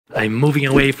I'm moving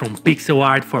away from pixel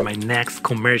art for my next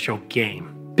commercial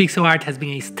game. Pixel art has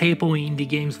been a staple in indie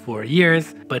games for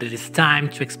years, but it is time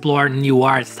to explore new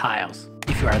art styles.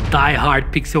 If you are a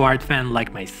die-hard pixel art fan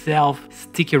like myself,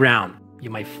 stick around. You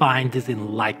might find this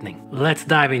enlightening. Let's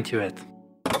dive into it.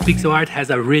 Pixel art has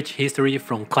a rich history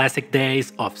from classic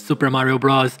days of Super Mario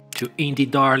Bros. To indie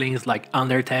darlings like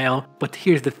Undertale, but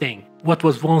here's the thing. What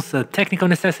was once a technical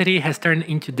necessity has turned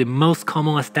into the most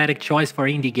common aesthetic choice for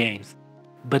indie games.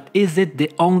 But is it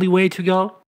the only way to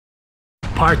go?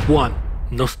 Part 1.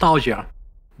 Nostalgia.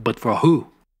 But for who?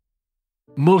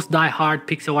 Most die-hard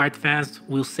pixel art fans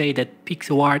will say that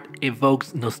pixel art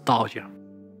evokes nostalgia.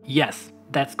 Yes,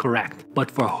 that's correct, but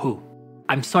for who?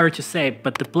 I'm sorry to say,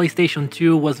 but the PlayStation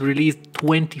 2 was released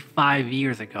 25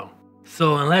 years ago.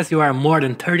 So unless you are more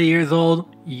than 30 years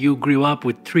old, you grew up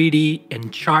with 3D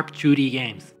and sharp 2D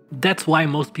games. That's why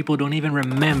most people don't even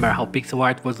remember how pixel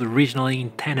art was originally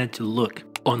intended to look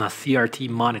on a CRT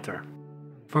monitor.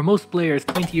 For most players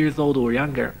 20 years old or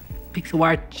younger, pixel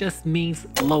art just means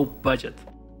low budget.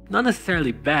 Not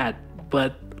necessarily bad,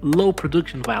 but low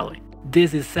production value.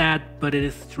 This is sad, but it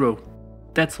is true.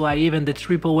 That's why even the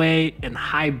AAA and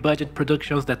high budget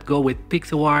productions that go with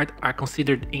pixel art are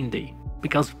considered indie,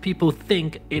 because people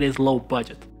think it is low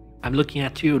budget. I'm looking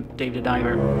at you, Dave the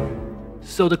Diver.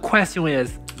 So the question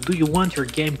is, do you want your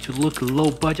game to look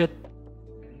low budget?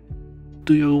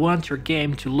 Do you want your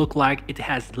game to look like it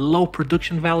has low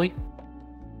production value?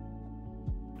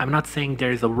 I'm not saying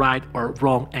there is a right or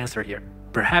wrong answer here.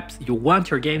 Perhaps you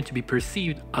want your game to be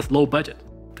perceived as low budget.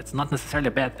 That's not necessarily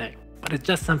a bad thing, but it's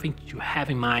just something to have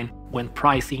in mind when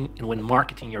pricing and when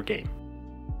marketing your game.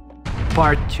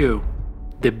 Part 2.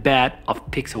 The bad of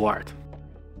pixel art.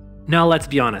 Now let's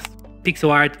be honest,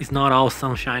 pixel art is not all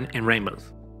sunshine and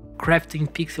rainbows.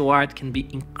 Crafting pixel art can be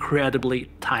incredibly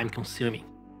time-consuming.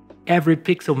 Every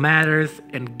pixel matters,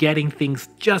 and getting things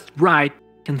just right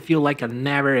can feel like a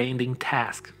never-ending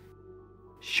task.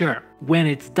 Sure, when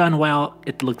it's done well,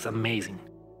 it looks amazing.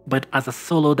 But as a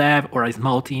solo dev or a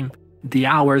small team, the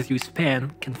hours you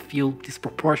spend can feel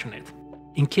disproportionate.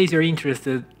 In case you're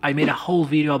interested, I made a whole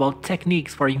video about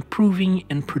techniques for improving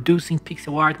and producing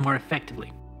pixel art more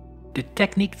effectively. The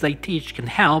techniques I teach can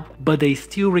help, but they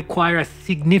still require a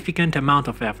significant amount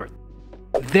of effort.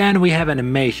 Then we have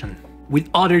animation. With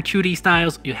other 2D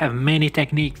styles, you have many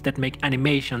techniques that make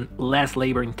animation less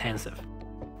labor-intensive.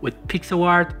 With pixel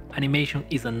art, animation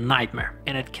is a nightmare,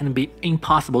 and it can be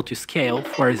impossible to scale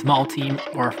for a small team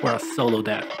or for a solo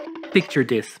dev. Picture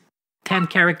this: 10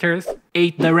 characters,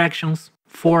 8 directions,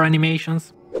 4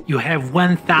 animations. You have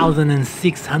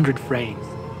 1,600 frames.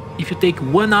 If you take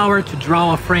 1 hour to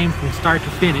draw a frame from start to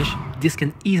finish, this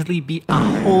can easily be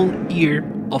a whole year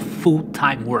of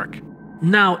full-time work.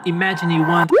 Now imagine you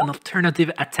want an alternative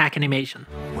attack animation.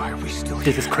 Why are we still here?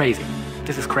 This is crazy.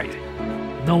 This is crazy.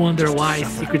 No wonder why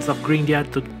Secrets of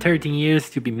Grindia took 13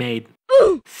 years to be made.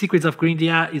 Secrets of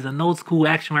Grindia is an old-school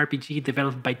action RPG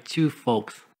developed by 2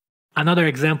 folks. Another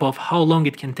example of how long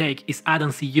it can take is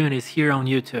Adam C. Yunis here on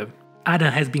YouTube.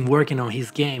 Adam has been working on his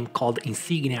game called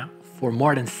Insignia for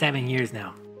more than 7 years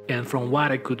now. And from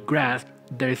what I could grasp,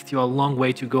 there is still a long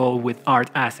way to go with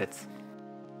art assets.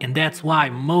 And that's why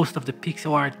most of the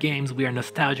pixel art games we are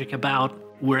nostalgic about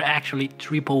were actually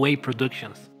AAA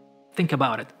productions. Think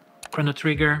about it. Chrono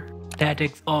Trigger,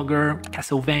 Tactics Ogre,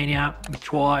 Castlevania,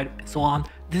 Metroid, and so on.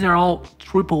 These are all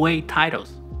AAA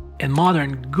titles. And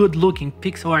modern, good-looking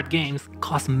pixel art games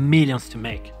cost millions to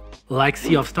make. Like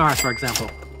Sea of Stars, for example.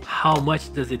 How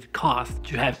much does it cost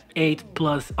to have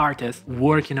 8+ artists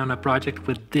working on a project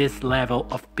with this level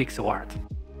of pixel art?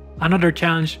 Another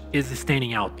challenge is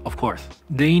standing out, of course.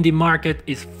 The indie market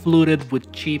is flooded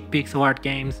with cheap pixel art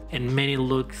games, and many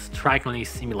look strikingly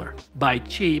similar. By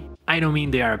cheap, I don't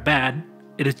mean they are bad,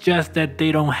 it is just that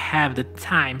they don't have the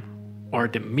time or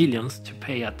the millions to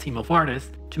pay a team of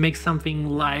artists to make something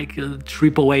like a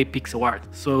AAA pixel art,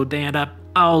 so they end up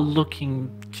all looking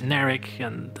generic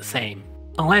and the same.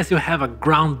 Unless you have a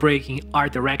groundbreaking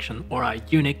art direction or a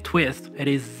unique twist, it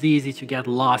is easy to get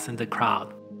lost in the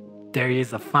crowd. There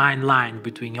is a fine line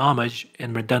between homage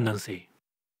and redundancy.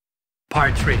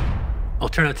 Part 3.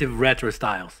 Alternative retro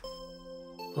styles.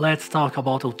 Let's talk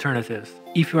about alternatives.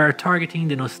 If you are targeting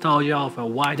the nostalgia of a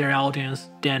wider audience,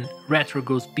 then retro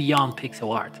goes beyond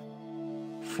pixel art.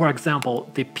 For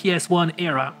example, the PS1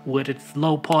 era with its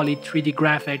low-poly 3D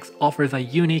graphics offers a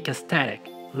unique aesthetic.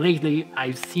 Lately,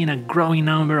 I've seen a growing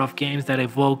number of games that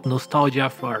evoke nostalgia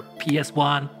for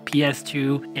PS1,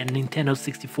 PS2, and Nintendo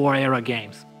 64 era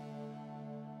games.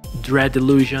 Dread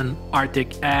Illusion,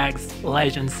 Arctic Eggs,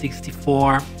 Legend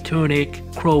 64, Tunic,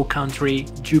 Crow Country,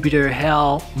 Jupiter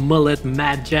Hell, Mullet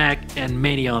Mad Jack, and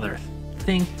many others.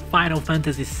 Think Final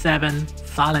Fantasy VII,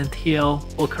 Silent Hill,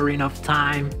 Ocarina of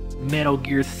Time, Metal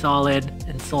Gear Solid,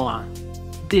 and so on.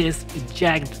 These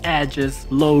jagged edges,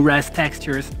 low-res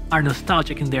textures are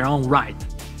nostalgic in their own right,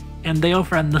 and they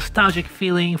offer a nostalgic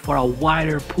feeling for a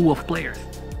wider pool of players.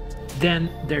 Then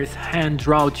there's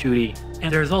hand-drawn 2D,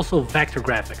 and there's also vector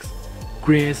graphics.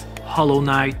 Gris, Hollow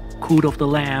Knight, Cult of the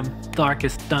Lamb,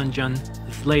 Darkest Dungeon,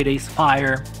 Slade Ace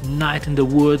Fire, Night in the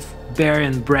Woods, Bear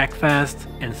and Breakfast,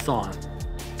 and so on.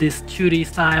 These 2D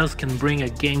styles can bring a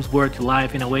game's world to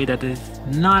life in a way that is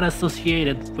not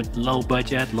associated with low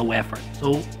budget, low effort,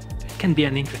 so it can be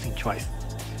an interesting choice.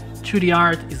 2D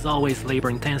art is always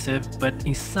labor intensive, but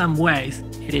in some ways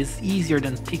it is easier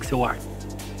than pixel art.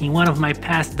 In one of my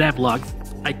past devlogs,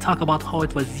 I talk about how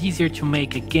it was easier to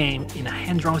make a game in a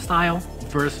hand-drawn style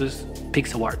versus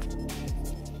pixel art.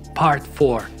 Part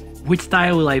 4. Which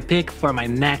style will I pick for my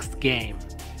next game?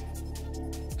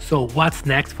 So what's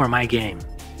next for my game?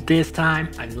 This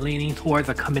time I'm leaning towards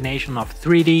a combination of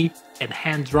 3D and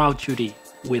hand-drawn 2D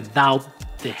without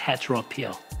the hetero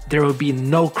appeal. There will be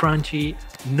no crunchy,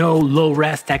 no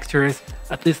low-res textures,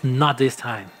 at least not this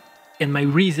time. And my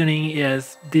reasoning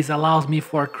is this allows me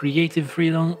for creative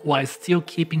freedom while still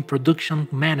keeping production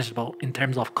manageable in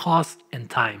terms of cost and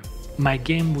time. My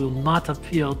game will not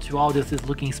appeal to audiences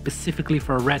looking specifically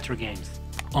for retro games.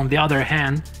 On the other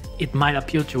hand, it might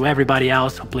appeal to everybody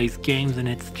else who plays games in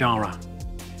its genre.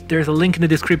 There's a link in the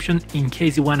description in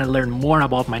case you want to learn more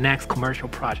about my next commercial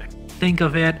project. Think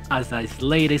of it as a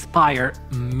Slade Aspire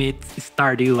meets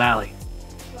Stardew Valley.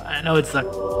 I know it's a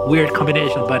weird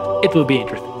combination, but it will be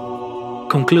interesting.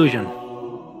 Conclusion.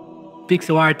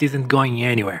 Pixel art isn't going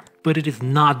anywhere, but it is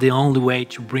not the only way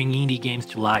to bring indie games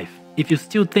to life. If you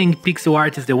still think pixel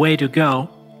art is the way to go,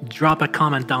 drop a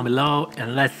comment down below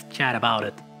and let's chat about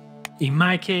it. In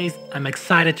my case, I'm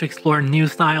excited to explore new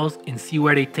styles and see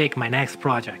where they take my next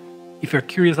project. If you're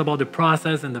curious about the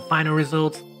process and the final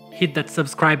results, hit that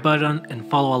subscribe button and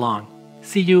follow along.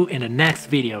 See you in the next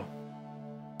video.